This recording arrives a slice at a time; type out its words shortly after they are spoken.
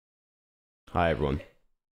Hi, everyone.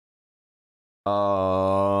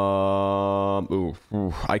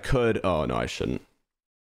 I could. Oh no, I shouldn't.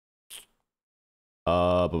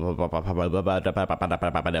 Okay.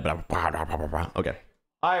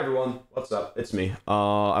 Hi, everyone. What's up? It's me.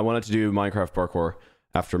 I wanted to do Minecraft parkour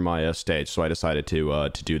after my stage, so I decided to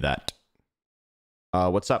do that.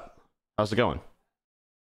 What's up? How's it going?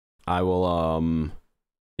 I will.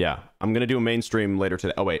 Yeah, I'm gonna do a mainstream later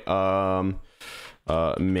today. Oh wait.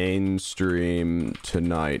 Mainstream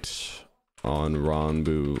tonight on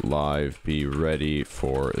Ranboo Live. Be ready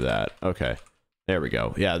for that. Okay, there we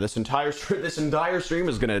go. Yeah, this entire stream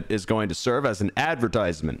is going to serve as an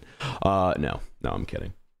advertisement. No, I'm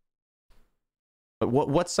kidding. But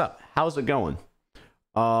what's up? How's it going?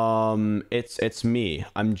 It's me.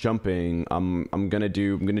 I'm jumping. I'm gonna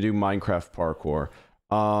do Minecraft parkour.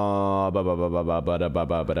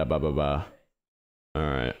 All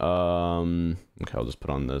right. Okay, I'll just put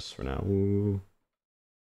on this for now. Ooh.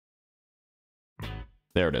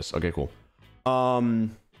 There it is. Okay, cool. Hi.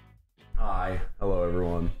 Hello,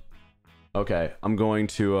 everyone. Okay, I'm going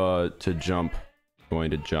to jump. Going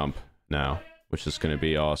to jump now, which is going to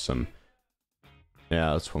be awesome.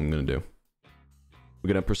 Yeah, that's what I'm going to do. We're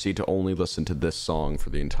going to proceed to only listen to this song for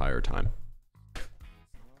the entire time.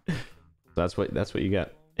 That's what you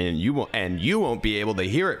get. And you won't be able to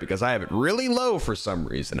hear it because I have it really low for some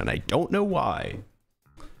reason, and I don't know why.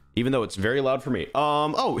 Even though it's very loud for me.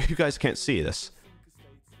 Oh, you guys can't see this.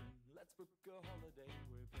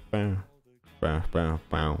 Bow, bow, bow,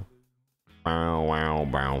 bow. Bow, wow,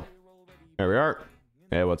 bow. There we are.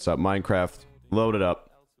 Hey, what's up, Minecraft? Load it up.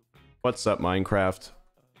 What's up, Minecraft?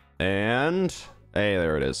 And hey,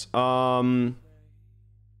 there it is.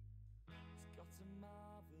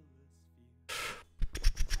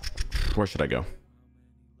 Where should I go?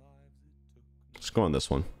 Let's go on this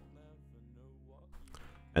one.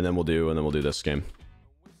 And then we'll do this game.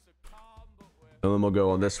 And then we'll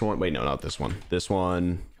go on this one. Wait, no, not this one. This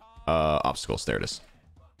one, obstacles. There it is.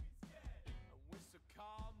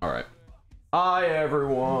 All right. Hi,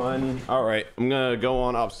 everyone. All right, I'm gonna go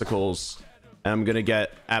on obstacles. And I'm gonna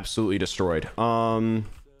get absolutely destroyed.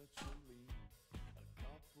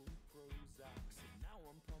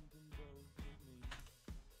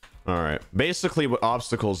 All right. Basically, what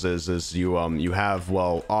obstacles is you have,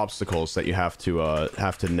 well, obstacles that you have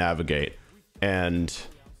to navigate, and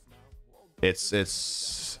it's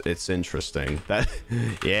interesting. That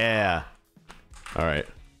yeah. All right.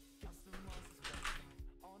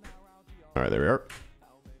 All right. There we are.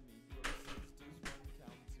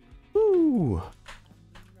 Woo.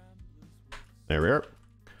 There we are.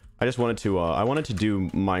 I just wanted to I wanted to do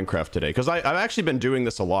Minecraft today because I've actually been doing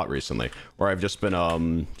this a lot recently, where I've just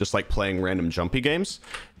been just like playing random jumpy games,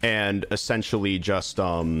 and essentially just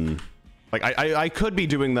like I could be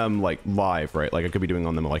doing them like live, right? Like I could be doing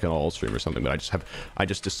on them like an all stream or something, but I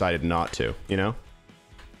just decided not to, you know.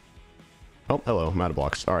 Oh, hello, I'm out of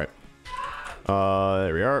blocks. All right,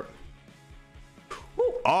 there we are.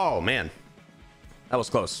 Woo. Oh man, that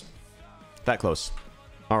was close. That close.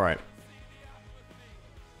 All right.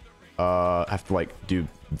 I have to like do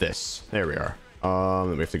this. There we are.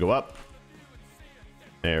 Then we have to go up.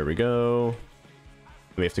 There we go.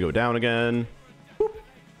 We have to go down again. Whoop.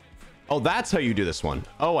 Oh, that's how you do this one.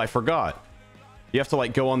 Oh, I forgot. You have to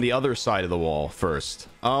like go on the other side of the wall first.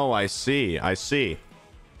 Oh, I see. I see.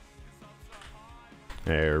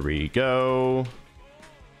 There we go.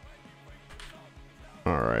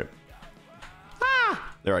 All right.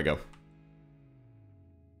 Ah! There I go.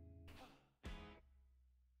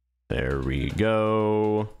 There we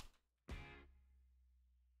go.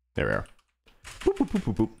 There we are. Boop, boop, boop,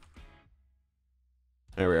 boop, boop.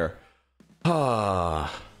 There we are.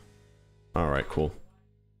 Ah. All right, cool.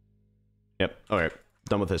 Yep. All right.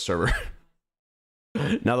 Done with this server.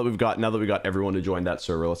 now that we've got everyone to join that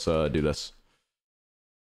server, let's do this.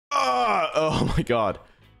 Ah! Oh my god.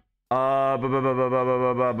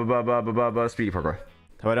 Speedy parkour.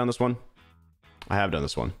 Have I done this one? I have done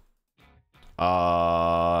this one.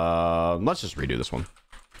 Let's just redo this one.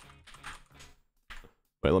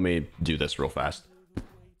 Wait, let me do this real fast.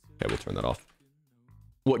 Okay, we'll turn that off.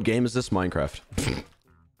 What game is this? Minecraft.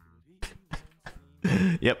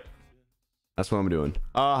 Yep. That's what I'm doing.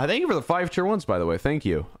 Thank you for the 5 tier 1s, by the way. Thank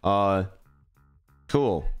you.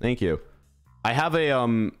 Cool. Thank you. I have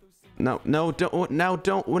a, now,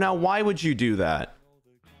 why would you do that?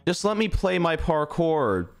 Just let me play my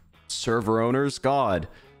parkour, server owners. God.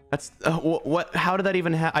 That's what? How did that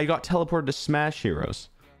even happen? I got teleported to Smash Heroes.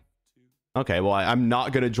 Okay, well I'm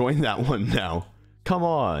not gonna join that one now. Come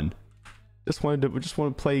on, just want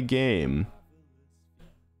to play a game.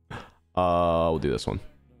 We'll do this one.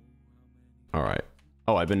 All right.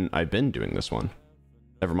 Oh, I've been doing this one.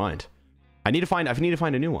 Never mind. I need to find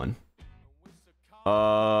a new one.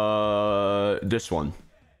 This one.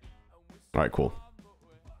 All right, cool.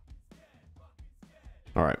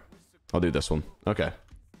 All right. I'll do this one. Okay.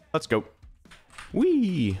 Let's go.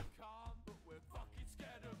 Whee!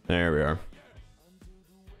 There we are.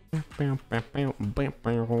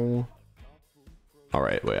 All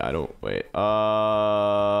right, wait, wait.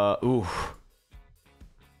 Ooh.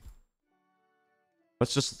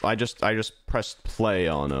 I just pressed play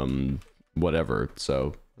on whatever.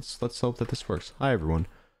 So let's hope that this works. Hi everyone.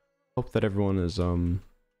 Hope that everyone is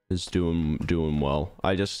doing well.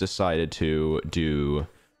 I just decided to do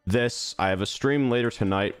this. I have a stream later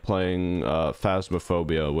tonight playing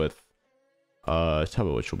Phasmophobia with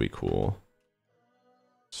Tubbo, which will be cool.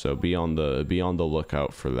 So be on the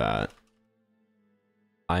lookout for that.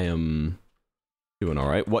 I am doing all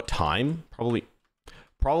right. What time?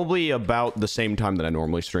 Probably about the same time that I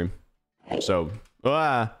normally stream. So,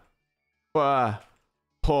 oh,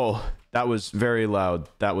 that was very loud.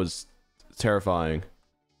 That was terrifying.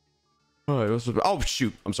 Oh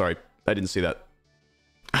shoot! I'm sorry. I didn't see that.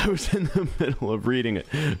 I was in the middle of reading it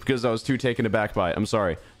because I was too taken aback by it. I'm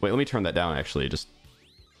sorry. Wait, let me turn that down. Actually, just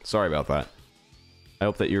sorry about that. I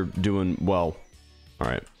hope that you're doing well. All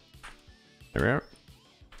right. There we are.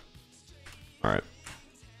 All right.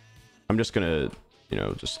 I'm just gonna, you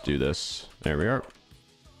know, just do this. There we are.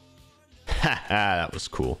 Haha, that was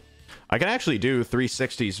cool. I can actually do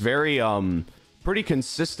 360s very, pretty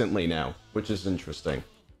consistently now, which is interesting.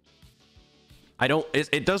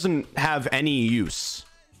 It doesn't have any use.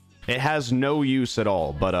 It has no use at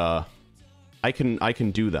all, but, I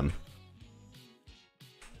can do them.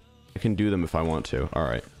 I can do them if I want to. All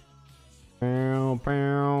right. Bow,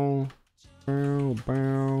 bow, bow,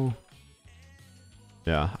 bow.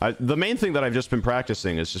 Yeah, the main thing that I've just been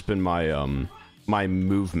practicing has just been my my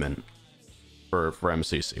movement for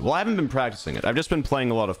MCC. Well, I haven't been practicing it. I've just been playing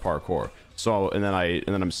a lot of parkour. So and then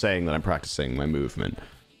I'm saying that I'm practicing my movement.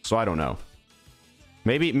 So I don't know.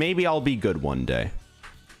 Maybe I'll be good one day.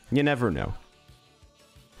 You never know.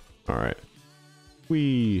 All right.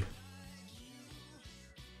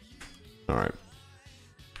 All right.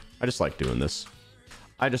 I just like doing this.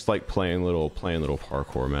 I just like playing little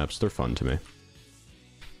parkour maps. They're fun to me.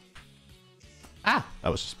 Ah, that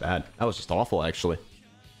was just bad. That was just awful, actually.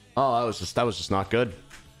 Oh, that was just not good.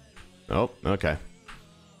 Oh, okay.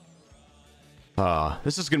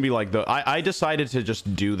 This is gonna be like I decided to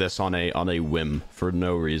just do this on a whim for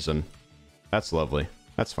no reason. That's lovely.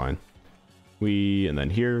 That's fine. And then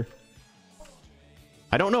here.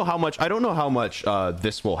 I don't know how much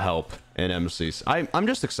this will help in MCC. I'm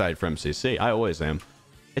just excited for MCC. I always am.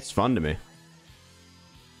 It's fun to me.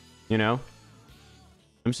 You know?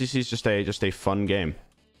 MCC is just a fun game.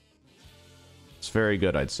 It's very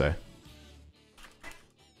good, I'd say.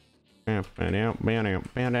 Oh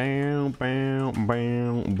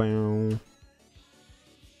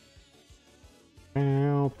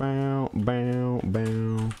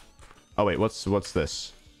wait, what's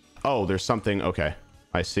this? Oh, there's something. Okay,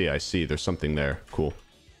 I see. There's something there. Cool.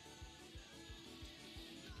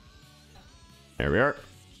 There we are.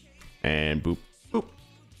 And boop.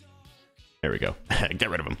 There we go. Get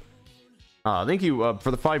rid of him. Thank you for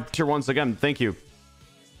the 5 tier 1s again. Thank you.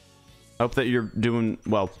 Hope that you're doing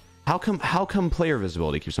well. How come player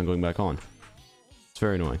visibility keeps on going back on? It's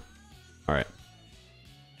very annoying. All right.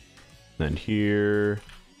 Then here.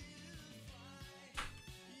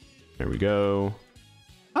 There we go.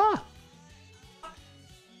 Ah.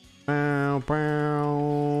 Bow,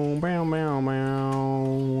 bow, bow, bow,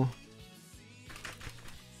 bow.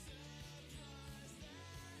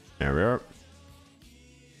 There we are.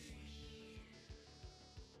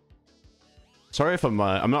 Sorry if I'm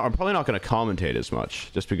probably not going to commentate as much,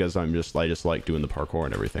 just because I just like doing the parkour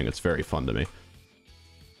and everything. It's very fun to me.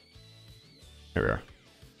 There we are.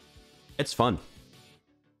 It's fun.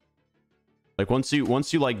 Like once you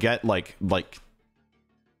like get like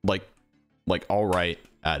all right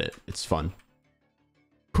at it, it's fun.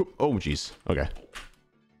 Oh jeez. Okay.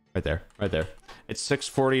 Right there. It's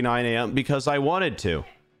 6:49 a.m. because I wanted to.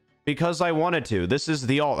 This is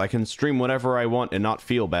the alt. I can stream whenever I want and not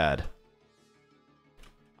feel bad.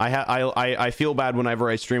 I feel bad whenever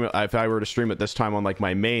I stream it. If I were to stream it this time on like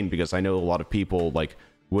my main, because I know a lot of people like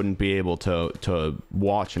wouldn't be able to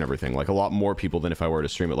watch and everything. Like a lot more people than if I were to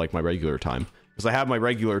stream it like my regular time. Because I have my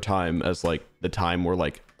regular time as like the time where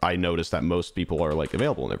like I notice that most people are like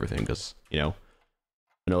available and everything. Because you know,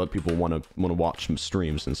 I know that people want to watch some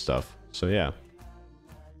streams and stuff. So yeah.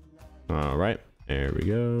 All right, there we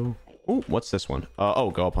go. Oh, what's this one? Oh,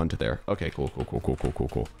 go up onto there. Okay, cool.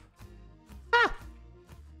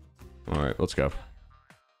 All right, let's go.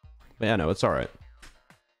 But yeah, no, it's all right.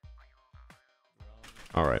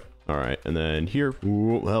 All right, all right, and then here.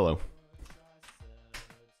 Ooh, hello.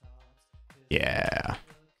 Yeah.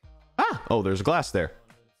 Ah, oh, there's a glass there.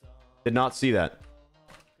 Did not see that.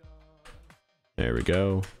 There we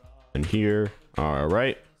go. And here. All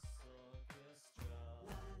right.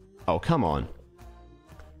 Oh, come on.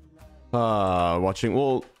 Watching.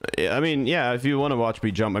 Well, I mean, yeah, if you want to watch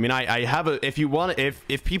me jump, I mean, I have a, if you want,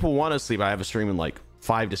 if people want to sleep, I have a stream in like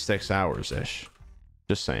 5 to 6 hours ish.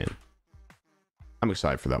 Just saying. I'm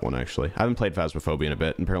excited for that one, actually. I haven't played Phasmophobia in a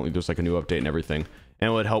bit, and apparently there's like a new update and everything. And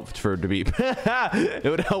it would help for it to be it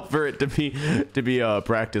would help for it to be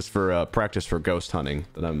practice for ghost hunting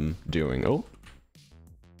that I'm doing. Oh.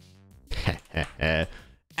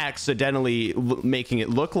 Accidentally making it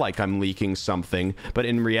look like I'm leaking something, but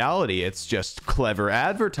in reality it's just clever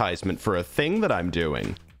advertisement for a thing that I'm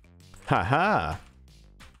doing. Haha.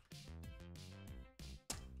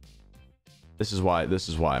 This is why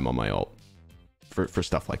I'm on my alt. For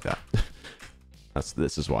stuff like that.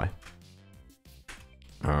 This is why.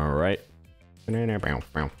 All right. That's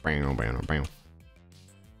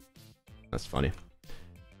funny.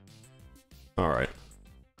 All right.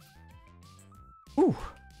 Ooh.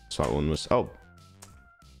 So that one was, oh.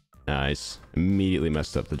 Nice. Immediately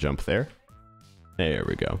messed up the jump there. There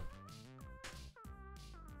we go.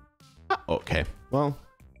 Ah, okay. Well.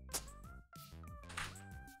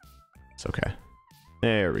 It's okay.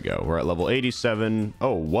 There we go. We're at level 87.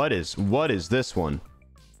 Oh, what is this one?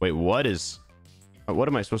 Wait, what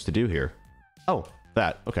am I supposed to do here? Oh,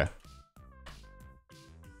 that. Okay.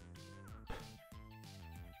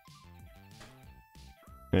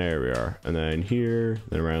 There we are. And then here,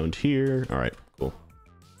 then around here. All right, cool.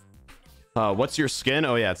 What's your skin?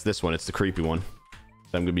 Oh yeah, it's this one. It's the creepy one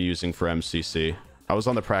that I'm gonna be using for MCC. I was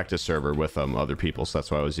on the practice server with other people, so that's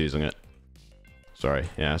why I was using it. Sorry.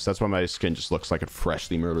 Yeah, so that's why my skin just looks like it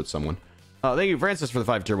freshly murdered someone. Thank you, Francis, for the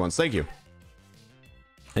 5 tier 1s. Thank you.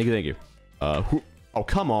 Thank you, thank you. Oh,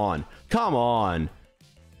 come on. Come on.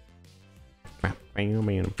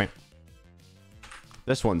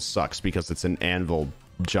 This one sucks because it's an anvil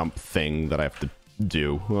jump thing that I have to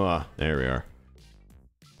do. There we are.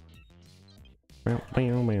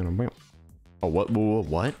 Oh, what?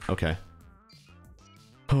 What? Okay.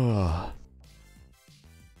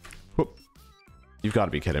 You've got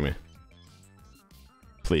to be kidding me.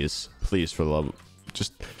 Please. Please, for the love of...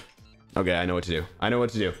 Just... Okay, I know what to do. I know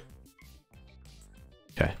what to do.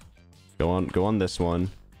 Okay. Go on this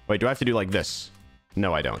one. Wait, do I have to do like this?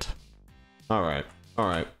 No, I don't. Alright.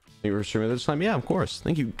 Alright. You were streaming this time? Yeah, of course.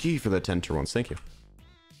 Thank you, Key, for the 10 tier 1s. Thank you.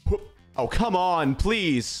 Oh, come on,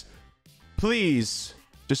 please. Please.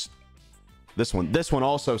 Just... This one. This one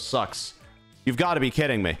also sucks. You've got to be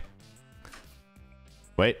kidding me.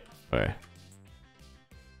 Wait. Okay.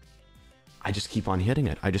 I just keep on hitting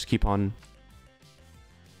it. I just keep on...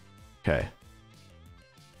 Okay.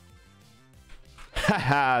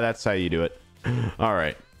 Haha, that's how you do it.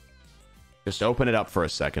 Alright. Just open it up for a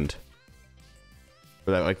second. For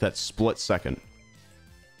that, like, that split second.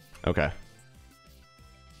 Okay.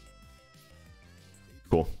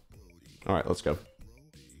 Cool. Alright, let's go.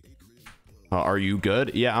 Are you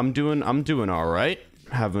good? Yeah, I'm doing alright.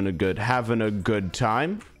 Having a good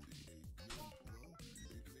time.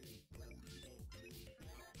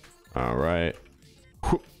 All right.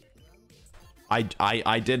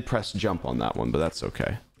 I did press jump on that one, but that's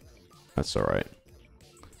okay. That's all right.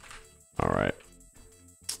 All right.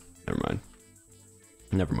 Never mind.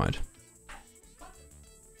 Never mind.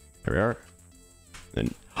 Here we are.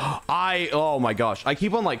 Then oh my gosh, I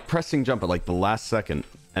keep on like pressing jump at like the last second,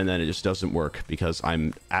 and then it just doesn't work because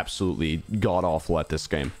I'm absolutely god awful at this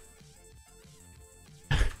game.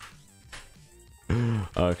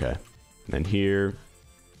 Okay. And then here.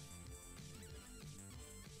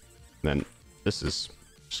 Then this is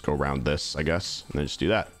just go around this, I guess, and then just do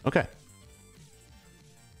that. Okay.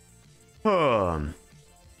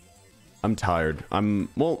 I'm tired.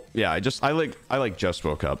 Well, yeah, I like just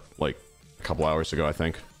woke up like a couple hours ago, I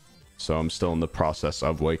think. So I'm still in the process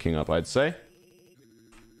of waking up, I'd say.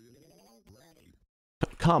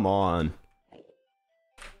 Come on.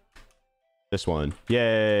 This one.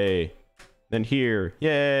 Yay. Then here.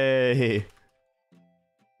 Yay.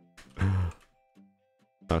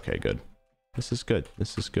 Okay, good. This is good.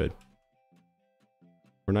 This is good.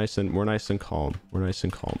 We're nice and calm. We're nice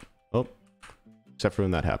and calm. Oh. Except for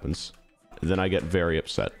when that happens. Then I get very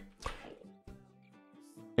upset.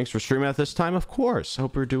 Thanks for streaming at this time, of course.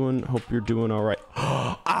 Hope you're doing all right.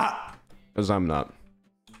 Ah! Because I'm not.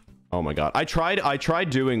 Oh my god. I tried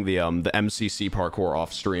doing the MCC parkour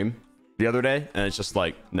off stream the other day, and it's just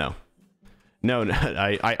like, no. No, no,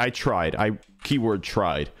 I tried. I keyword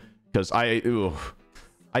tried. Because I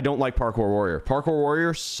don't like Parkour Warrior. Parkour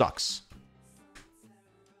Warrior sucks.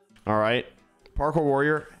 Alright? Parkour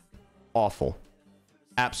Warrior, awful.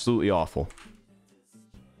 Absolutely awful.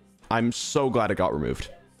 I'm so glad it got removed.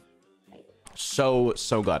 So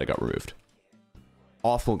glad it got removed.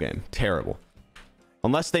 Awful game. Terrible.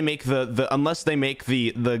 Unless they make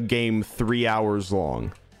the game 3 hours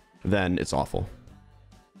long, then it's awful.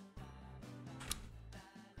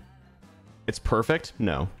 It's perfect?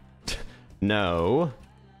 No. No.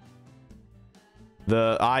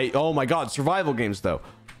 Oh my god, survival games though.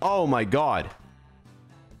 Oh my god.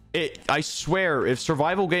 I swear, if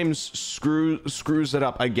survival games screws it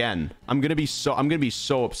up again, I'm gonna be so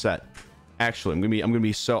upset. Actually, I'm gonna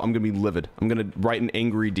be livid. I'm gonna write an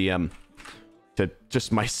angry DM to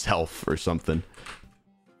just myself or something.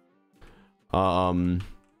 God,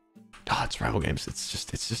 survival games. It's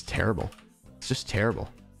just terrible. It's just terrible.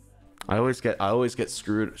 I always get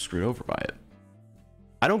screwed over by it.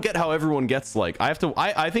 I don't get how everyone gets like I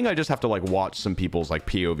think I just have to like watch some people's like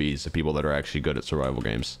POVs of people that are actually good at survival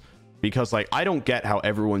games, because like I don't get how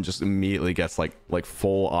everyone just immediately gets like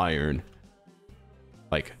full iron.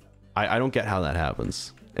 Like I don't get how that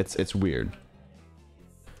happens. It's weird.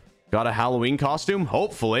 Got a Halloween costume?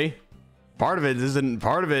 Hopefully. Part of it isn't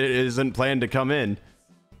planned to come in.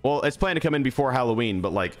 Well, it's planned to come in before Halloween,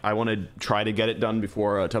 but like I want to try to get it done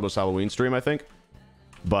before Tubbo's Halloween stream, I think.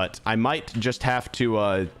 But I might just have to,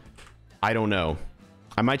 I don't know.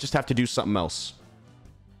 I might just have to do something else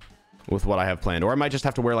with what I have planned. Or I might just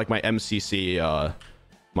have to wear like my MCC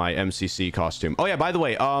costume. Oh yeah, by the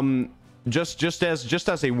way, just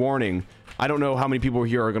as a warning, I don't know how many people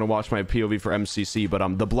here are going to watch my POV for MCC,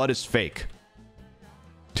 but the blood is fake.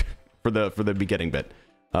 for the beginning bit.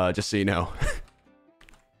 Just so you know.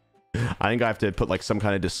 I think I have to put like some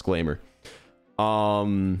kind of disclaimer.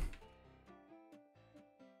 I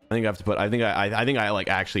think I like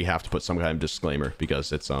actually have to put some kind of disclaimer,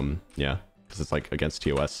 because it's yeah, because it's like against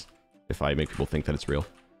TOS if I make people think that it's real.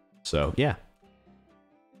 So yeah.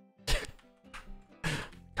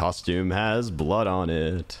 Costume has blood on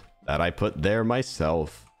it that I put there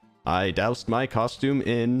myself. I doused my costume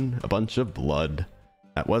in a bunch of blood.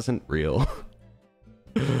 That wasn't real.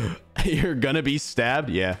 You're gonna be stabbed?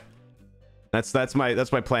 Yeah. That's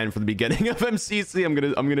my plan for the beginning of MCC.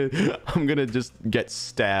 I'm gonna just get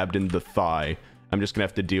stabbed in the thigh. I'm just gonna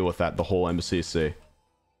have to deal with that the whole MCC.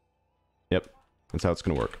 Yep, that's how it's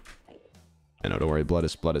gonna work. I know, don't worry. Blood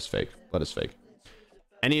is fake. Blood is fake.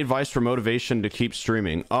 Any advice for motivation to keep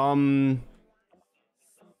streaming?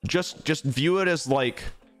 Just view it as like,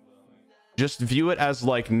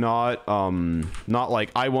 not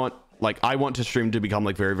like I want to stream to become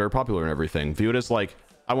like very popular and everything. View it as like,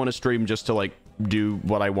 I want to stream just to like do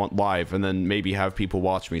what I want live, and then maybe have people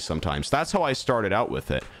watch me sometimes. That's how I started out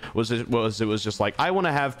with it. It was just like, I want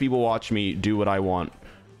to have people watch me do what I want,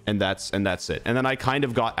 and that's it. And then I kind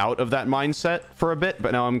of got out of that mindset for a bit,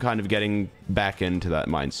 but now I'm kind of getting back into that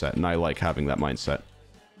mindset, and I like having that mindset.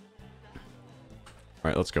 All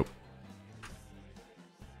right, let's go.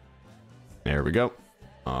 There we go.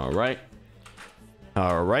 All right.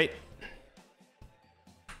 All right.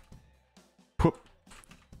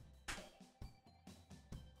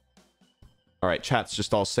 All right, chat's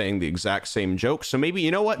just all saying the exact same joke. So maybe,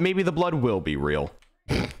 you know what? Maybe the blood will be real.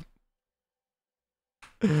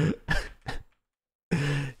 You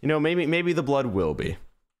know, maybe the blood will be.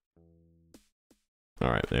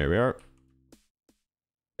 All right, there we are.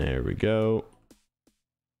 There we go.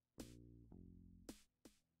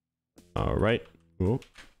 All right. Ooh.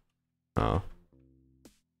 Oh.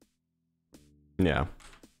 Yeah.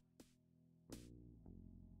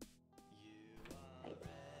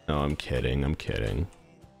 No, I'm kidding. I'm kidding.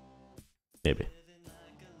 Maybe.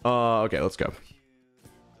 Okay, let's go.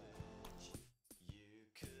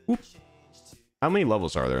 Oop. How many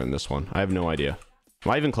levels are there in this one? I have no idea.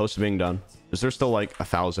 Am I even close to being done? Is there still like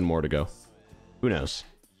 1,000 more to go? Who knows?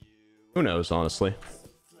 Who knows, honestly?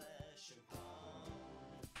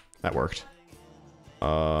 That worked.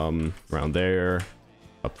 Around there.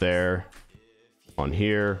 Up there. On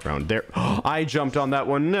here. Around there. I jumped on that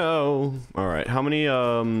one. No. Alright, how many,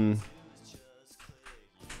 There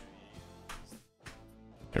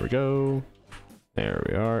we go. There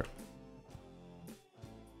we are.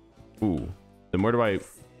 Ooh. Then where do I...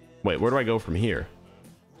 Wait, where do I go from here?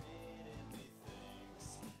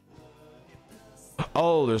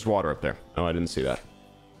 Oh, there's water up there. Oh, I didn't see that.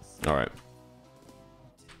 Alright.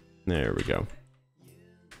 There we go.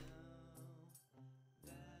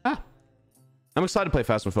 Ah. I'm excited to play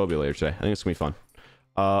Phasmophobia later today. I think it's gonna be fun.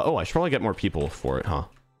 Oh, I should probably get more people for it, huh?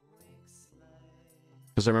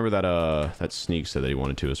 Because I remember that that Sneak said that he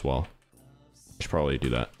wanted to as well. I should probably do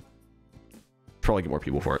that. Probably get more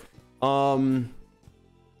people for it. All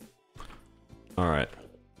right.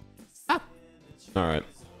 All right.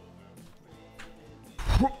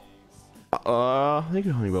 I think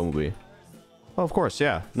Honey Bumblebee. Oh, of course,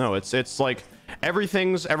 yeah. No, it's like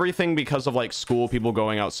everything because of like school, people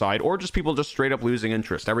going outside, or just people just straight up losing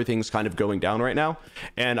interest. Everything's kind of going down right now.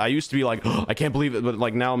 And I used to be like, oh, I can't believe it, but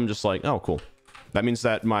like now I'm just like, oh, cool. That means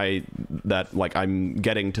that like I'm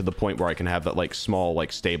getting to the point where I can have that like small,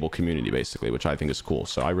 like stable community basically, which I think is cool.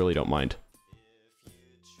 So I really don't mind.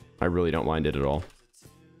 I really don't mind it at all.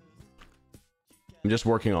 I'm just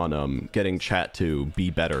working on getting chat to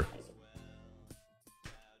be better,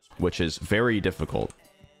 which is very difficult,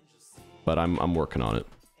 but I'm working on it.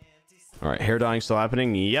 All right, hair dyeing still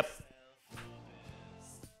happening? Yep.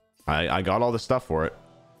 I got all the stuff for it.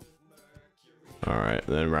 All right,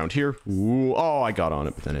 then around here. Ooh, oh, I got on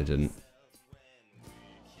it, but then I didn't.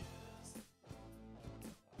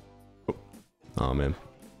 Oh, man.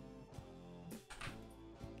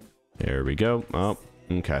 There we go. Oh,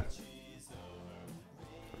 okay.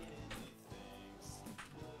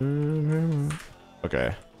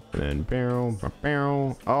 Okay. And then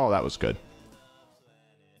barrel. Oh, that was good.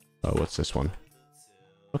 Oh, what's this one?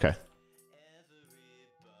 Okay.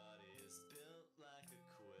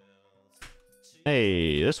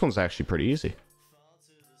 Hey, this one's actually pretty easy.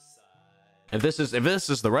 If this is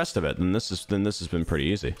the rest of it, then this has been pretty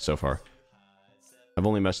easy so far. I've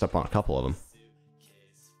only messed up on a couple of them,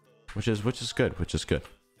 which is good.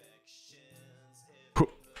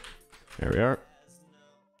 There we are.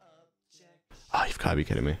 Oh, you've got to be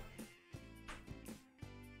kidding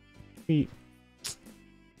me.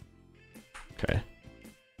 Okay.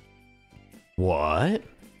 What?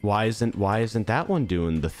 Why isn't that one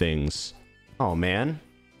doing the things? Oh man.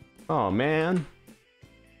 Oh man.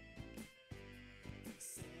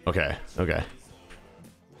 Okay. Okay.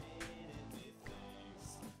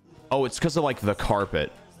 Oh, it's because of like the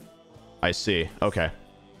carpet. I see. Okay.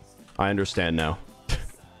 I understand now.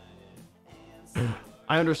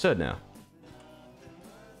 I understood now.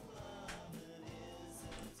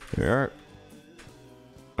 There we are.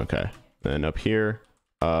 Okay. Then up here.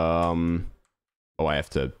 Oh, I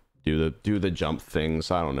have to do the jump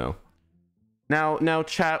things. I don't know. Now,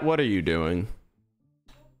 chat, what are you doing?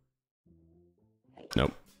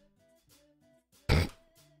 Nope.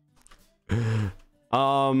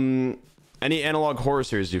 Any analog horror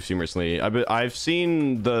series you've seen recently? I've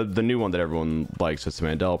seen the new one that everyone likes. It's the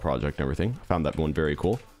Mandela Project and everything. I found that one very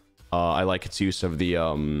cool. I like its use of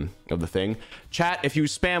the thing. Chat, if you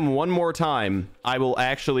spam one more time, I will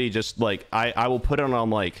actually just like I will put it on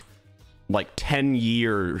like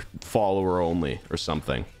 10-year follower only or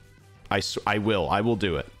something. I will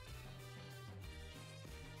do it.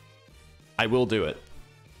 I will do it.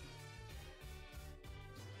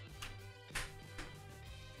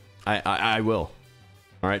 I will.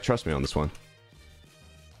 All right, trust me on this one.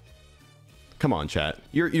 Come on, chat.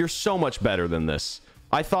 You're so much better than this.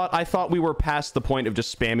 I thought we were past the point of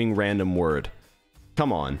just spamming random word.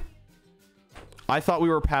 Come on. I thought we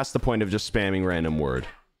were past the point of just spamming random word.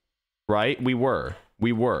 Right? We were.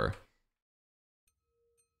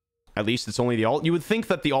 At least it's only the alt. You would think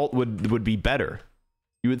that the alt would be better.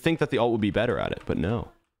 You would think that the alt would be better at it, but no.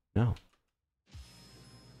 No.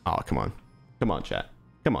 Oh, come on. Come on, chat.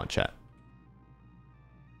 Come on, chat.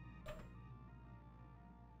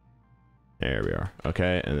 There we are.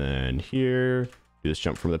 Okay, and then here. Do this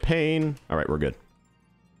jump from the pane. All right, we're good.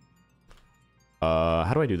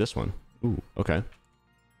 How do I do this one? Ooh, okay.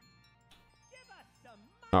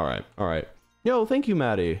 All right, all right. Yo, thank you,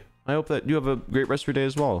 Maddie. I hope that you have a great rest of your day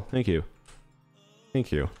as well. Thank you.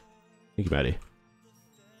 Thank you. Thank you, Maddie.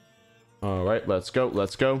 All right, let's go.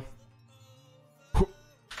 Let's go.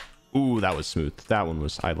 Ooh, that was smooth. That one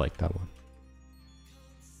was... I like that one.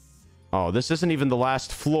 Oh, this isn't even the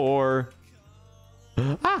last floor.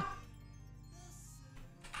 Ah!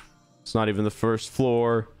 It's not even the first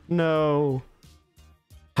floor. No.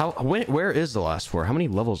 Where is the last floor? How many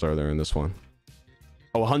levels are there in this one?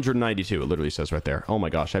 Oh, 192. It literally says right there. Oh my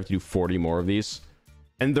gosh, I have to do 40 more of these.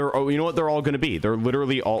 And they're... Oh, you know what they're all going to be? They're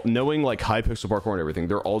literally all... Knowing like high pixel parkour and everything,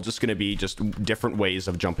 they're all just going to be just different ways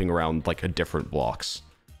of jumping around like a different blocks.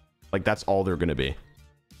 Like, that's all they're gonna be.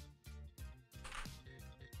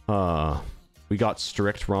 We got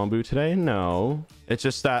strict Ranboo today? No. It's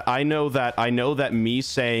just that I know that me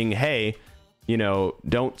saying, hey, you know,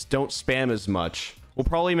 don't spam as much will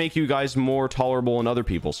probably make you guys more tolerable in other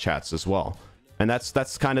people's chats as well. And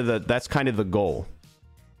that's kind of the goal.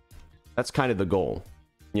 That's kind of the goal,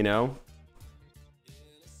 you know?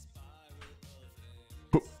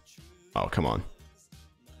 Oh, come on.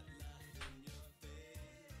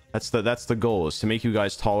 That's the goal, is to make you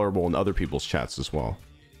guys tolerable in other people's chats as well.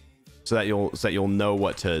 So that you'll know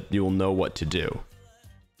what to do.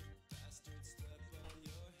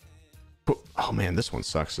 Oh man, this one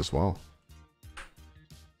sucks as well.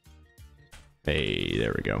 Hey,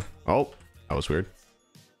 there we go. Oh, that was weird.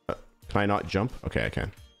 Can I not jump? Okay, I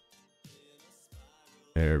can.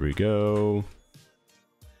 There we go.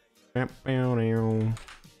 There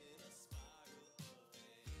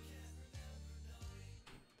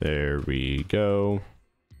we go.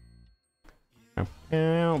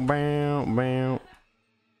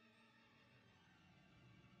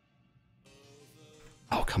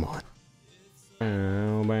 Oh, come on.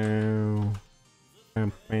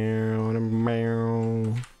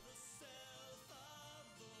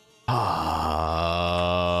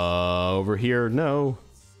 Over here, no.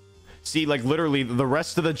 See, like, literally, the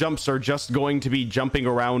rest of the jumps are just going to be jumping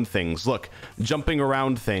around things. Look, jumping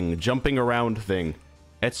around thing, jumping around thing.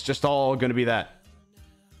 It's just all going to be that.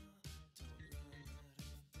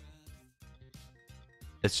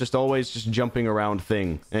 It's just always just jumping around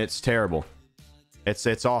thing. And it's terrible.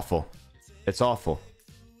 It's awful. It's awful.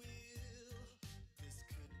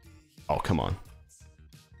 Oh, come on.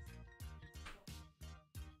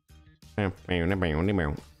 There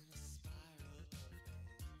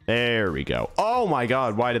we go. Oh my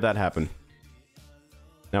god, why did that happen?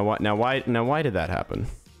 Now why did that happen?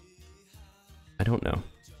 I don't know.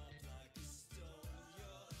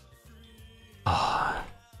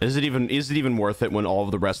 Is it even worth it when all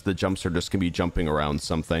of the rest of the jumps are just gonna be jumping around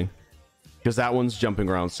something? Because that one's jumping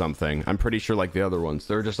around something. I'm pretty sure, like the other ones,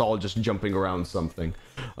 they're just all just jumping around something.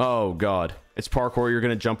 Oh god, it's parkour. You're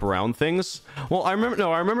gonna jump around things. Well, I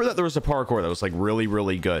remember that there was a parkour that was like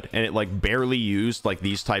really good, and it like barely used like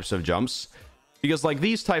these types of jumps, because like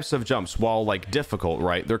these types of jumps, while like difficult,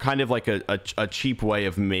 right, they're kind of like a cheap way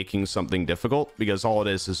of making something difficult, because all it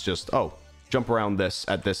is just, oh, jump around this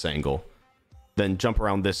at this angle, then jump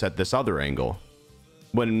around this at this other angle.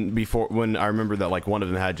 When I remember that like one of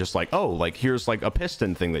them had just like, oh, like here's like a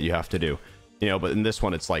piston thing that you have to do, you know, but in this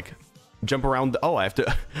one it's like jump around, oh, I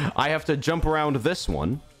have to jump around this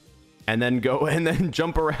one and then go and then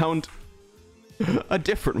jump around a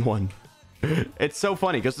different one. It's so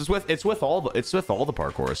funny because it's with all the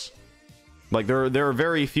parkours. Like there are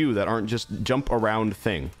very few that aren't just jump around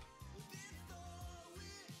thing.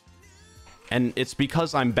 And it's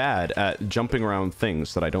because I'm bad at jumping around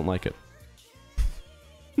things that I don't like it.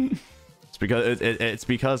 It's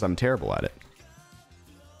because I'm terrible at it.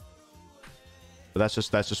 But that's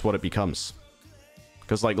just what it becomes.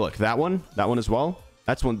 Because like, look, that one as well.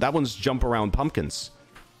 That one's jump around pumpkins.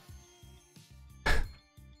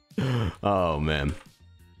 Oh man.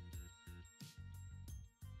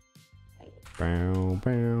 Bow,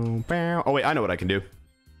 bow, bow. Oh wait, I know what I can do.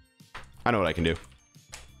 I know what I can do.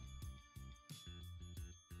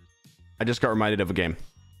 I just got reminded of a game.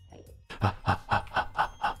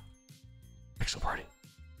 Pixel Party.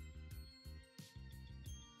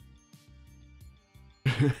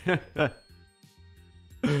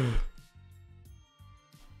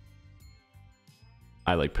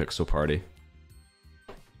 I like Pixel Party.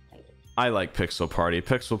 I like Pixel Party.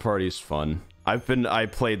 Pixel Party is fun. I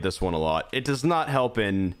played this one a lot. It does not help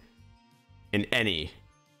in any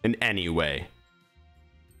way.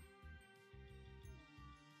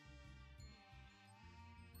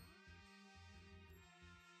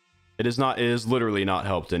 It is literally not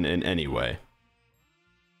helped in any way.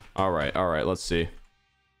 All right, let's see.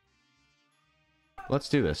 Let's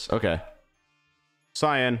do this. Okay.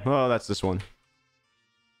 Cyan. Oh, that's this one.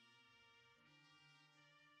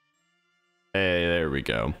 Hey, there we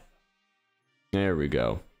go. There we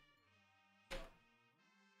go.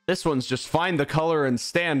 This one's just find the color and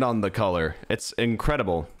stand on the color. It's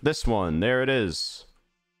incredible. This one, there it is.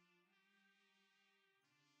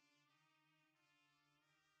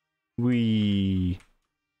 Wee.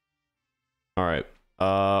 All right.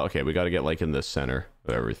 Okay, we got to get like in the center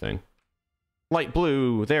of everything. Light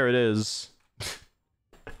blue. There it is.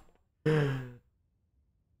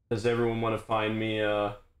 Does everyone want to find me?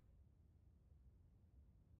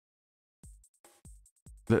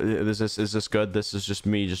 Is this good? This is just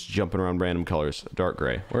me just jumping around random colors. Dark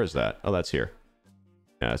gray. Where is that? Oh, that's here.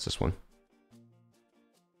 Yeah, it's this one.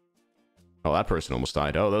 Oh, that person almost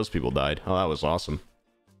died. Oh, those people died. Oh, that was awesome.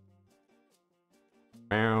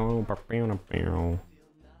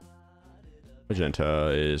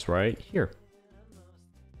 Magenta is right here.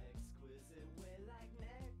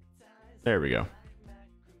 There we go.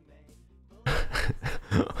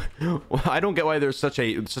 I don't get why there's such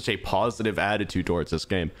a positive attitude towards this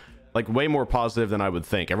game. Like, way more positive than I would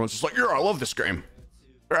think. Everyone's just like, yeah, I love this game.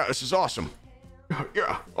 Yeah, this is awesome.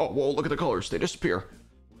 Yeah. Oh, well, look at the colors. They disappear.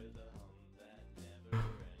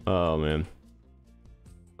 Oh, man.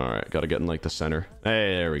 All right, gotta get in, like, the center.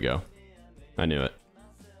 Hey, there we go. I knew it.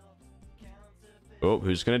 Oh,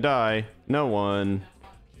 who's gonna die? No one.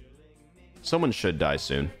 Someone should die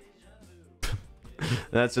soon.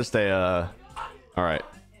 That's just a, all right.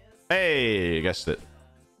 Hey, I guessed it.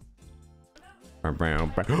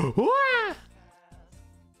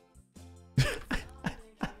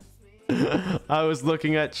 I was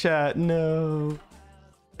looking at chat. No.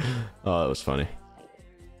 Oh, that was funny.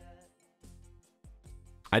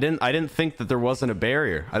 I didn't think that there wasn't a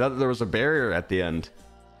barrier. I thought that there was a barrier at the end.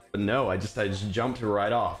 But no, I just jumped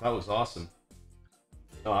right off. That was awesome.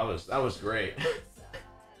 Oh, that was great.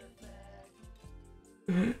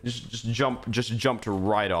 just jumped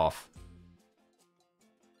right off.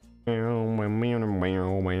 All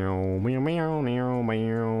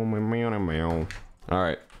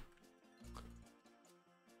right.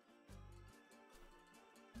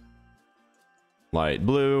 Light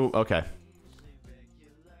blue. Okay.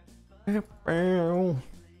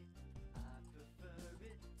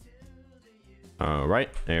 All right,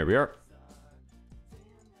 there we are.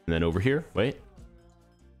 And then over here, wait.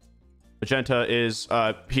 Magenta is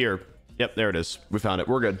here. Yep, there it is. We found it.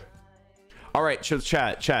 We're good. All right, so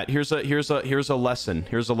chat. Here's a lesson.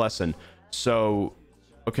 Here's a lesson. So,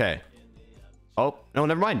 okay. Oh, no,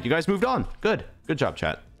 never mind. You guys moved on. Good job,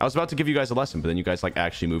 chat. I was about to give you guys a lesson, but then you guys like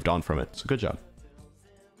actually moved on from it. So good job.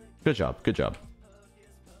 Good job.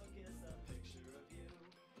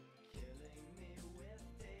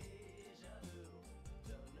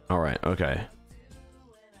 All right, okay.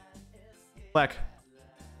 Black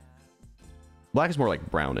is more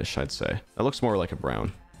like brownish, I'd say. That looks more like a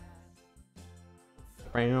brown.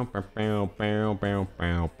 All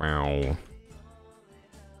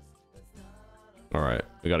right,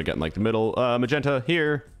 we gotta get in like the middle. Magenta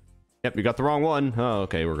here. Yep, we got the wrong one. Oh,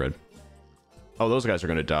 okay, we're good. Oh, those guys are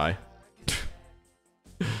gonna die.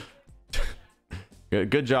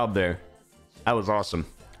 Good job there. That was awesome.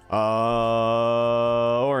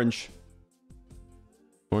 Orange.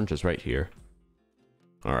 Orange is right here.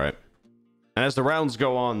 All right. And as the rounds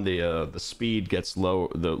go on, the speed gets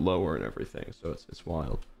lower and everything, so it's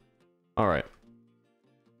wild. All right.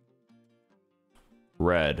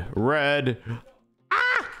 Red.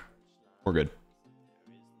 Ah! We're good.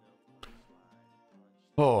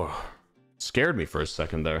 Oh, scared me for a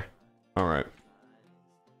second there. All right.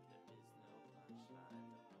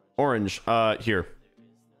 Orange. Here.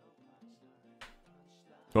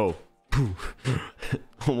 Oh.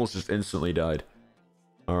 Almost just instantly died.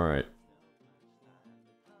 All right.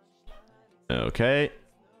 Okay.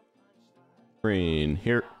 Green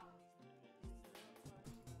here.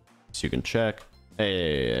 So you can check.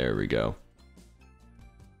 Hey, there we go.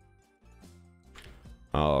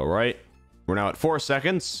 All right. We're now at 4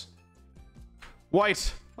 seconds.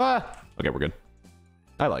 White. Ah. Okay, we're good.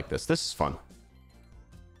 I like this. This is fun.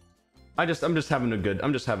 I'm just having a good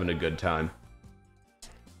time.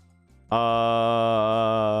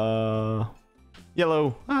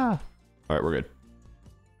 Yellow. Ah. All right, we're good.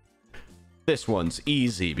 This one's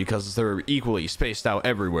easy because they're equally spaced out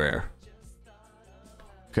everywhere.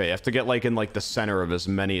 Okay, you have to get like in like the center of as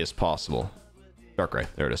many as possible. Dark gray.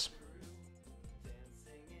 There it is.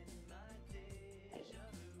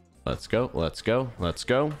 Let's go.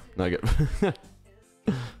 Now get. Okay,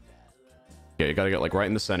 you gotta get like right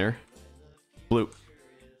in the center. Blue.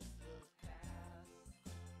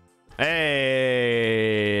 Hey,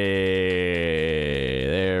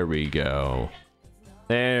 there we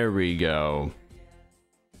go.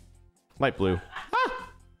 Light blue. Ah!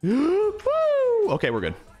 Woo! Okay, we're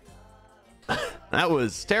good. That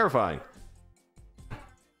was terrifying.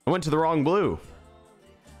 I went to the wrong blue.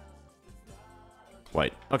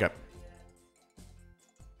 White. Okay.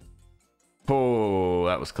 Oh,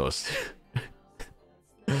 that was close.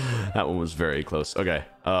 That one was very close. Okay.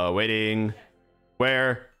 Waiting.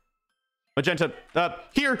 Where? Magenta.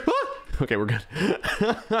 Here. Ah! Okay, we're good.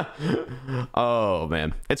 Oh,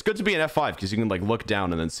 man. It's good to be an F5 because you can, like, look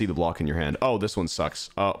down and then see the block in your hand. Oh, this one sucks.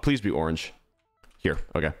 Please be orange. Here.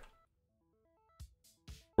 Okay.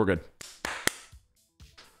 We're good.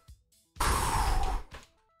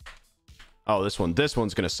 Oh, this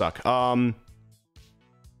one's gonna suck. Oh,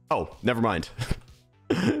 never mind.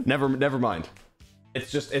 never mind.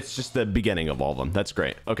 It's just the beginning of all of them. That's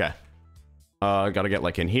great. Okay. Gotta get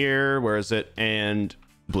like in here. Where is it? And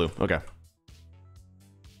blue. Okay.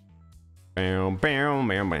 Oh,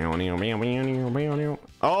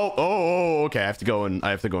 okay. I have to go in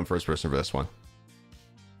first person for this one.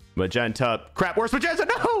 Magenta. Crap, where's magenta?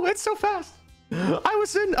 No, it's so fast. I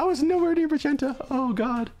was nowhere near magenta. Oh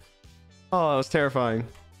god. Oh, that was terrifying.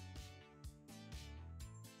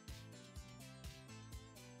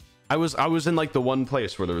 I was in like the one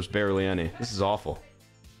place where there was barely any. This is awful.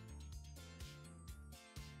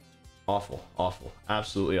 Awful, awful,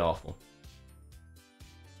 absolutely awful.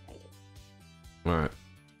 All right.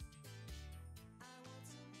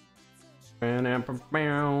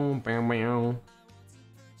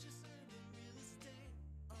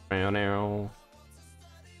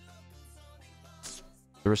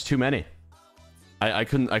 There was too many. I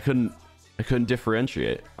couldn't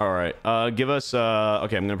differentiate. All right. Give us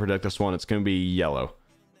okay, I'm going to predict this one. It's going to be yellow.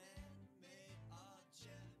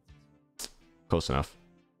 Close enough.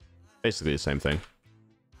 Basically the same thing.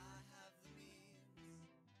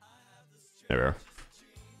 There we are.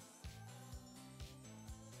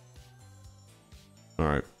 All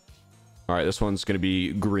right. All right, this one's going to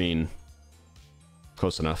be green.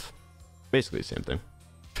 Close enough. Basically the same thing.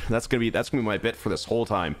 That's going to be my bit for this whole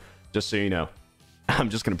time, just so you know. I'm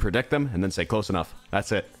just going to predict them and then say close enough.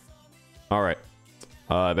 That's it. All right.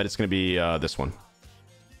 I bet it's going to be this one.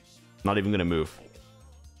 Not even going to move.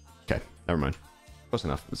 Okay, never mind. Close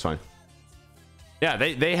enough. It's fine. Yeah,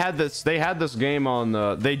 they had this game on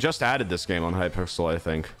the... They just added this game on Hypixel, I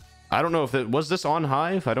think. I don't know if it... Was this on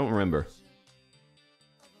Hive? I don't remember.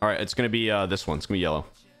 All right, it's going to be this one. It's going to be yellow.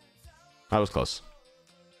 I was close.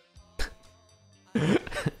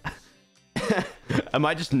 Am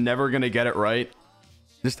I just never going to get it right?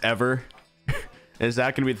 Just ever? Is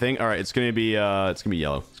that going to be the thing? All right, it's going to be yellow. It's going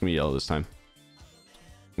to be yellow this time.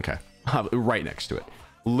 Okay. Right next to it.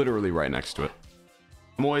 Literally right next to it.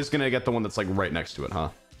 I'm always going to get the one that's like right next to it, huh?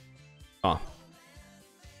 Oh.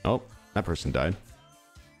 Oh, that person died.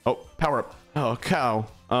 Oh, power up. Oh, cow.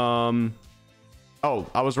 Oh,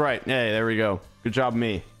 I was right. Hey, there we go. Good job,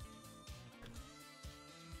 me.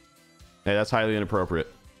 Hey, that's highly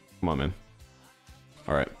inappropriate. Come on, man.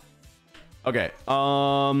 All right. Okay.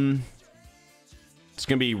 It's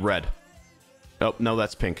gonna be red. Oh, no,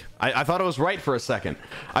 that's pink. I thought I was right for a second.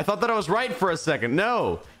 I thought that I was right for a second.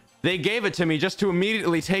 No, they gave it to me just to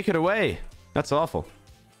immediately take it away. That's awful.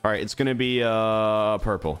 All right, it's gonna be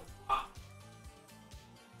purple.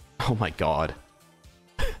 Oh my god.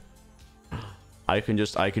 I can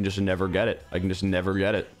just never get it. I can just never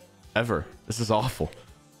get it. Ever. This is awful.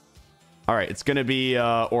 All right, it's gonna be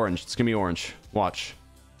orange. It's gonna be orange. Watch.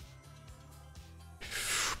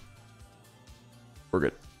 We're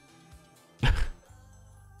good.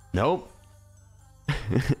 Nope.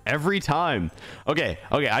 Every time. Okay,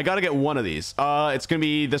 I gotta get one of these. It's gonna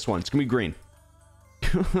be this one. It's gonna be green.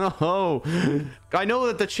 Oh, I know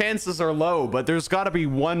that the chances are low, but there's gotta be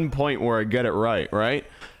one point where I get it right?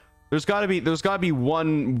 There's gotta be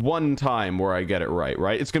one time where I get it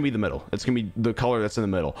right? It's gonna be the middle. It's gonna be the color that's in the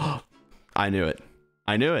middle. I knew it.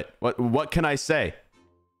 I knew it. What can I say?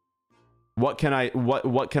 What can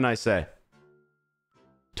I say?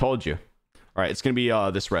 Told you. All right, it's gonna be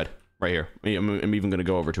this red right here. I'm even gonna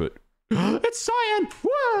go over to it. It's cyan.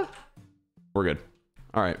 Whoa! We're good.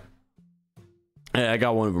 All right. Hey, I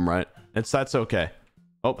got one of them right. That's okay.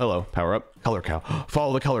 Oh, hello. Power up. Color cow.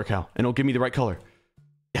 Follow the color cow, and it'll give me the right color.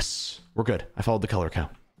 Yes, we're good. I followed the color cow.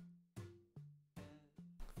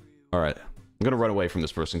 All right. I'm gonna run away from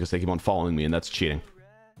this person because they keep on following me, and that's cheating.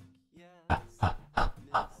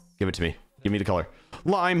 Give it to me. Give me the color.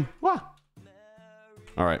 Lime. Wah.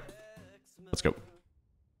 All right. Let's go.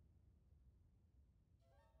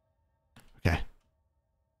 Okay.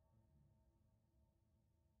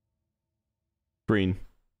 Green.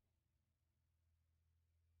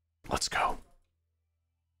 Let's go.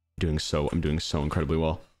 I'm doing so incredibly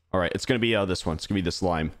well. All right, it's gonna be this one. It's gonna be this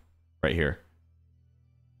lime right here.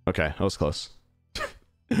 Okay, that was close.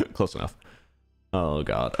 Close enough. Oh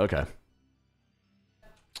god. Okay.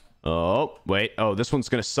 Oh wait. Oh, this one's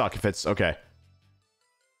gonna suck if it's okay.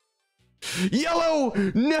 Yellow!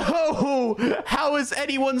 No! How is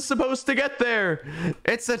anyone supposed to get there?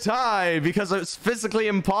 It's a tie because it's physically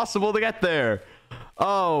impossible to get there.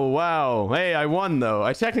 Oh, wow. Hey, I won, though.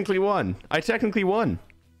 I technically won.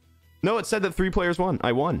 No, it said that 3 players won.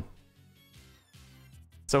 I won.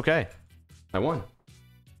 It's okay. I won.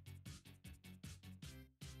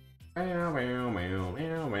 Meow, meow, meow,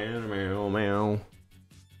 meow, meow, meow.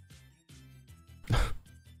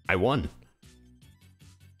 I won.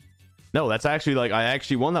 No, that's actually like, I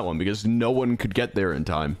actually won that one because no one could get there in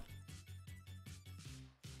time.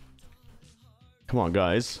 Come on,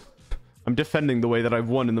 guys. I'm defending the way that I've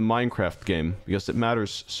won in the Minecraft game because it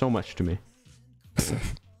matters so much to me.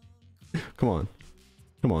 Come on.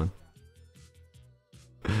 Come on.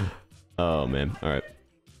 Oh, man. All right.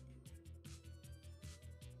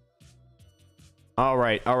 All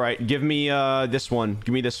right, all right. Give me this one.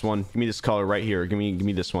 Give me this one. Give me this color right here. Give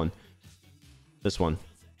me this one. This one.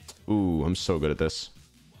 Ooh, I'm so good at this.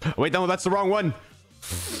 Wait, no, that's the wrong one.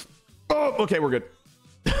 Oh, okay, we're good.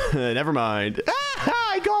 Never mind.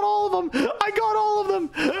 I got all of them. I got all of them.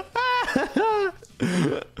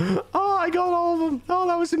 Oh, I got all of them. Oh,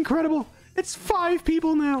 that was incredible. It's 5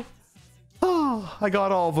 people now. Oh, I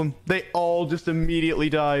got all of them. They all just immediately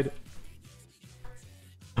died.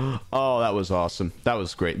 Oh, that was awesome. That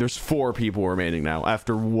was great. There's 4 people remaining now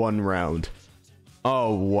after 1 round.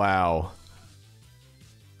 Oh, wow.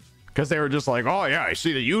 Because they were just like, oh, yeah, I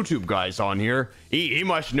see the YouTube guy's on here. He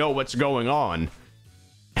must know what's going on.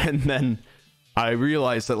 And then I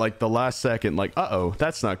realized that, like, the last second, like, uh-oh,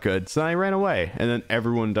 that's not good. So I ran away, and then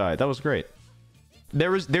everyone died. That was great.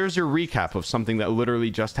 There's your recap of something that literally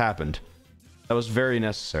just happened. That was very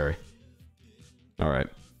necessary. All right.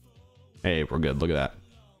 Hey, we're good. Look at that.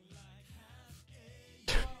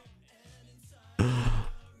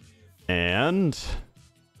 And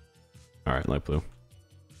all right, light blue.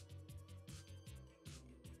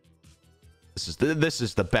 This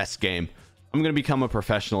is the best game. I'm gonna become a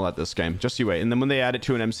professional at this game. Just you wait. And then when they add it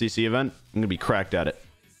to an MCC event, I'm gonna be cracked at it.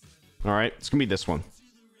 All right, it's gonna be this one.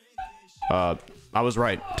 I was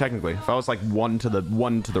right technically. If I was like one to the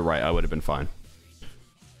right, I would have been fine.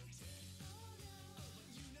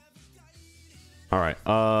 All right.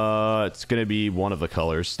 It's gonna be one of the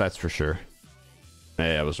colors. That's for sure.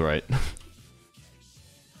 Hey, I was right.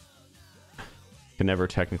 Can never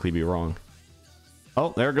technically be wrong.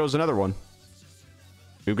 Oh, there goes another one.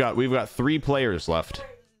 We've got 3 players left.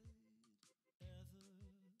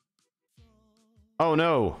 Oh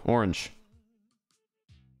no, orange.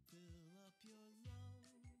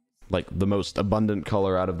 Like the most abundant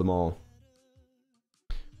color out of them all.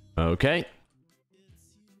 Okay.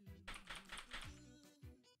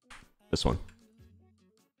 This one.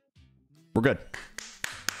 We're good.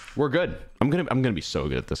 We're good. I'm gonna be so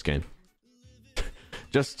good at this game.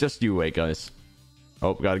 just you wait, guys.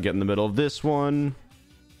 Oh, gotta get in the middle of this one.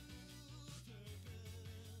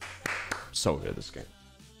 So good at this game.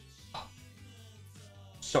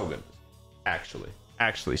 So good.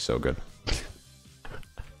 Actually so good.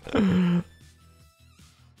 There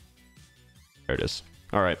it is.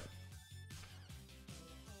 All right.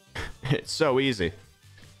 It's so easy.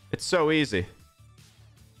 It's so easy.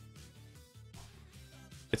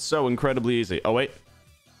 It's so incredibly easy. Oh, wait.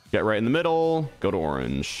 Get right in the middle. Go to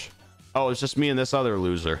orange. Oh, it's just me and this other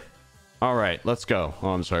loser. All right, let's go. Oh,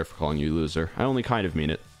 I'm sorry for calling you loser. I only kind of mean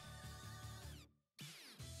it.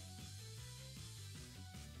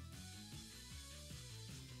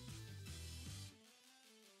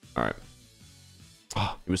 All right.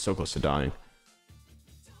 Oh, he was so close to dying.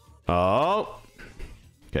 Oh.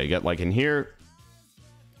 Okay, get like in here.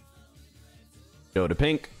 Go to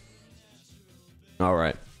pink. All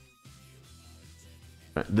right.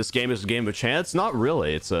 This game is a game of chance? Not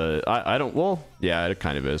really. It's a... I don't... Well, yeah, it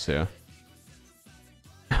kind of is, yeah.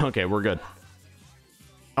 Okay, we're good.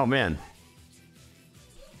 Oh, man.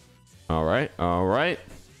 All right. All right.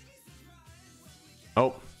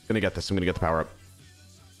 Oh, gonna get this. I'm gonna get the power up.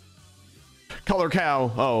 Color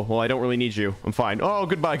cow. Oh, well, I don't really need you. I'm fine. Oh,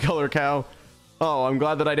 goodbye, color cow. Oh, I'm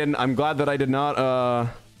glad that I didn't... I'm glad that I did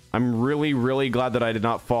not... I'm really, really glad that I did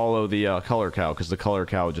not follow the color cow, because the color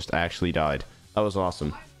cow just actually died. That was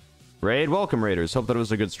awesome. Raid, welcome raiders. Hope that it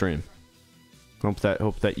was a good stream. Hope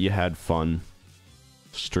that you had fun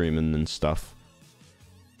streaming and stuff.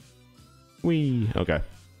 Wee. Okay.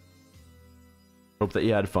 Hope that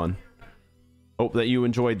you had fun. Hope that you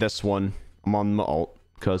enjoyed this one. I'm on the alt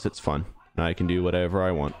because it's fun. I can do whatever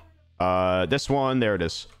I want. This one, there it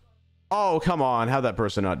is. Oh, come on. How'd that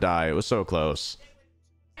person not die? It was so close.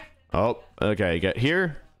 Oh, okay. Get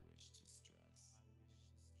here.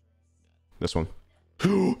 This one.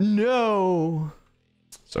 No!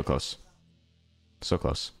 So close. So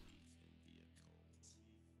close.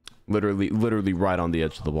 Literally right on the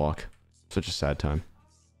edge of the block. Such a sad time.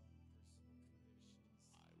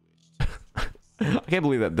 I can't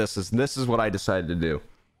believe that this is what I decided to do.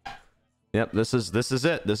 Yep, this is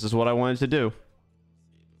it. This is what I wanted to do.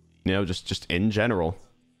 You know, just in general.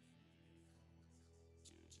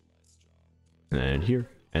 And here,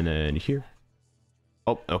 and then here.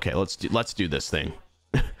 Oh, okay, let's do this thing.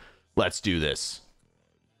 Let's do this.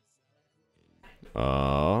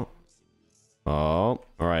 Oh. All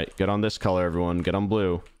right, get on this color, everyone. Get on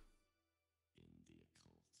blue.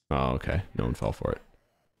 Oh, okay. No one fell for it.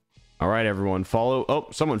 All right, everyone, follow. Oh,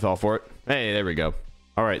 someone fell for it. Hey, there we go.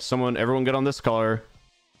 All right, everyone get on this color.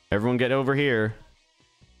 Everyone get over here.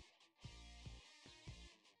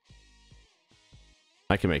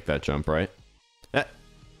 I can make that jump, right?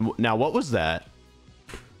 Now, what was that?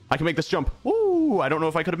 I can make this jump. Woo! I don't know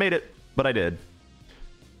if I could have made it, but I did.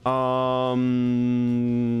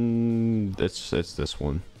 It's this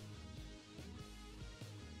one.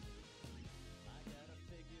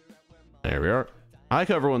 There we are. I like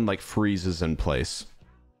how everyone like freezes in place.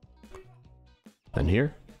 Then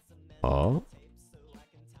here. Oh.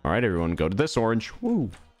 All right, everyone, go to this orange. Woo.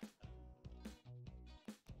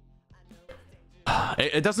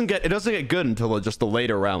 It doesn't get good until just the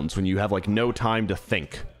later rounds when you have like no time to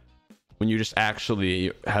think. When you just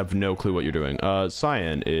actually have no clue what you're doing.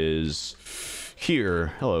 Cyan is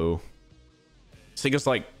here. Hello. See, just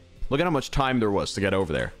like, look at how much time there was to get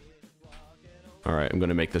over there. All right, I'm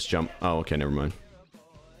gonna make this jump. Oh, okay, never mind.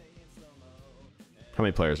 How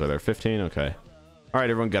many players are there? 15. Okay. All right,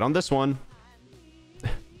 everyone, get on this one.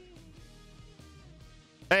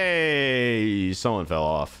 Hey, someone fell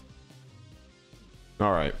off.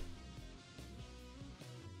 All right.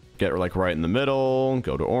 Get like right in the middle.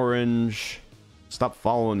 Go to orange. Stop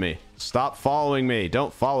following me. Stop following me.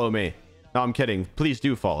 Don't follow me. No, I'm kidding. Please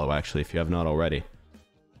do follow, actually, if you have not already.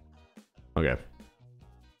 Okay.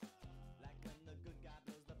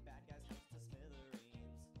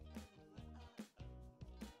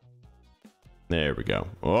 There we go.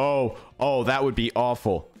 Oh, oh, that would be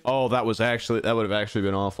awful. Oh, that would have actually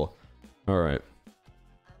been awful. All right.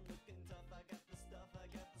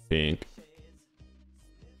 Pink.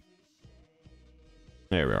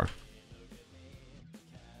 There we are.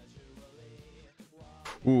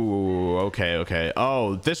 Ooh, okay, okay.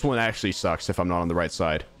 Oh, this one actually sucks if I'm not on the right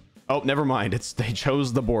side. Oh, never mind. They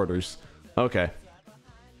chose the borders. Okay.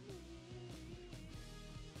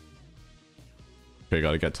 Okay,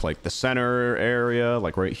 gotta get to like the center area,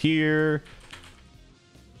 like right here.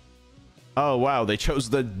 Oh wow, they chose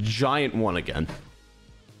the giant one again.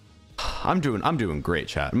 I'm doing great,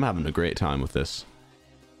 chat. I'm having a great time with this.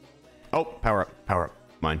 Oh, power up,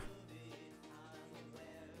 mine.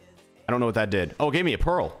 I don't know what that did. Oh, it gave me a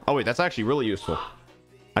pearl. Oh wait, that's actually really useful.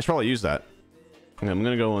 I should probably use that. Okay, I'm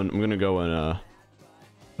gonna go in.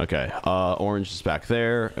 Okay, orange is back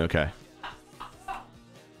there. Okay.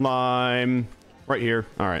 Lime. Right here.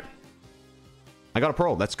 All right. I got a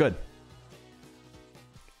pearl. That's good.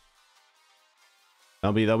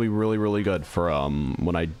 That'll be really, really good for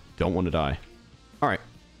when I don't want to die. All right.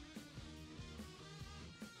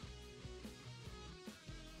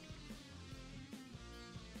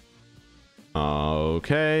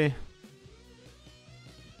 Okay.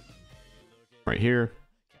 Right here.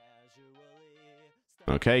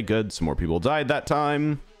 Okay, good. Some more people died that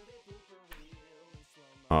time.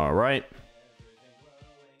 All right.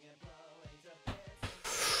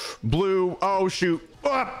 Blue. Oh, shoot.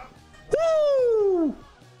 Ah! Woo!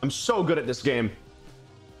 I'm so good at this game.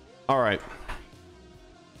 All right.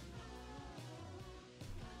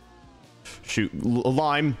 Shoot.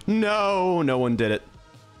 Lime. No, no one did it.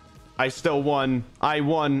 I still won. I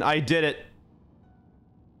won. I did it.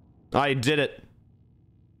 I did it.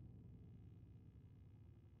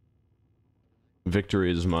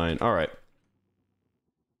 Victory is mine. All right.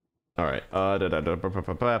 All right. All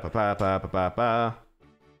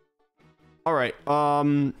right.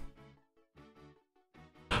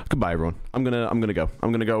 Goodbye, everyone. I'm gonna go.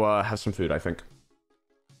 I'm gonna go have some food, I think.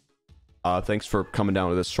 Thanks for coming down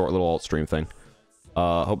to this short little alt stream thing.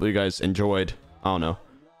 Hopefully you guys enjoyed. I don't know.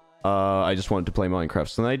 I just wanted to play Minecraft,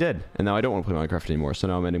 so then I did. And now I don't want to play Minecraft anymore, so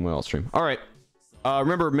now I'm ending my alt stream. All right.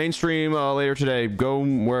 Remember, mainstream later today. Go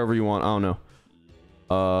wherever you want. I don't know.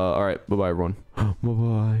 All right. Bye-bye, everyone.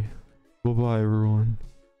 Bye-bye. Bye-bye, everyone.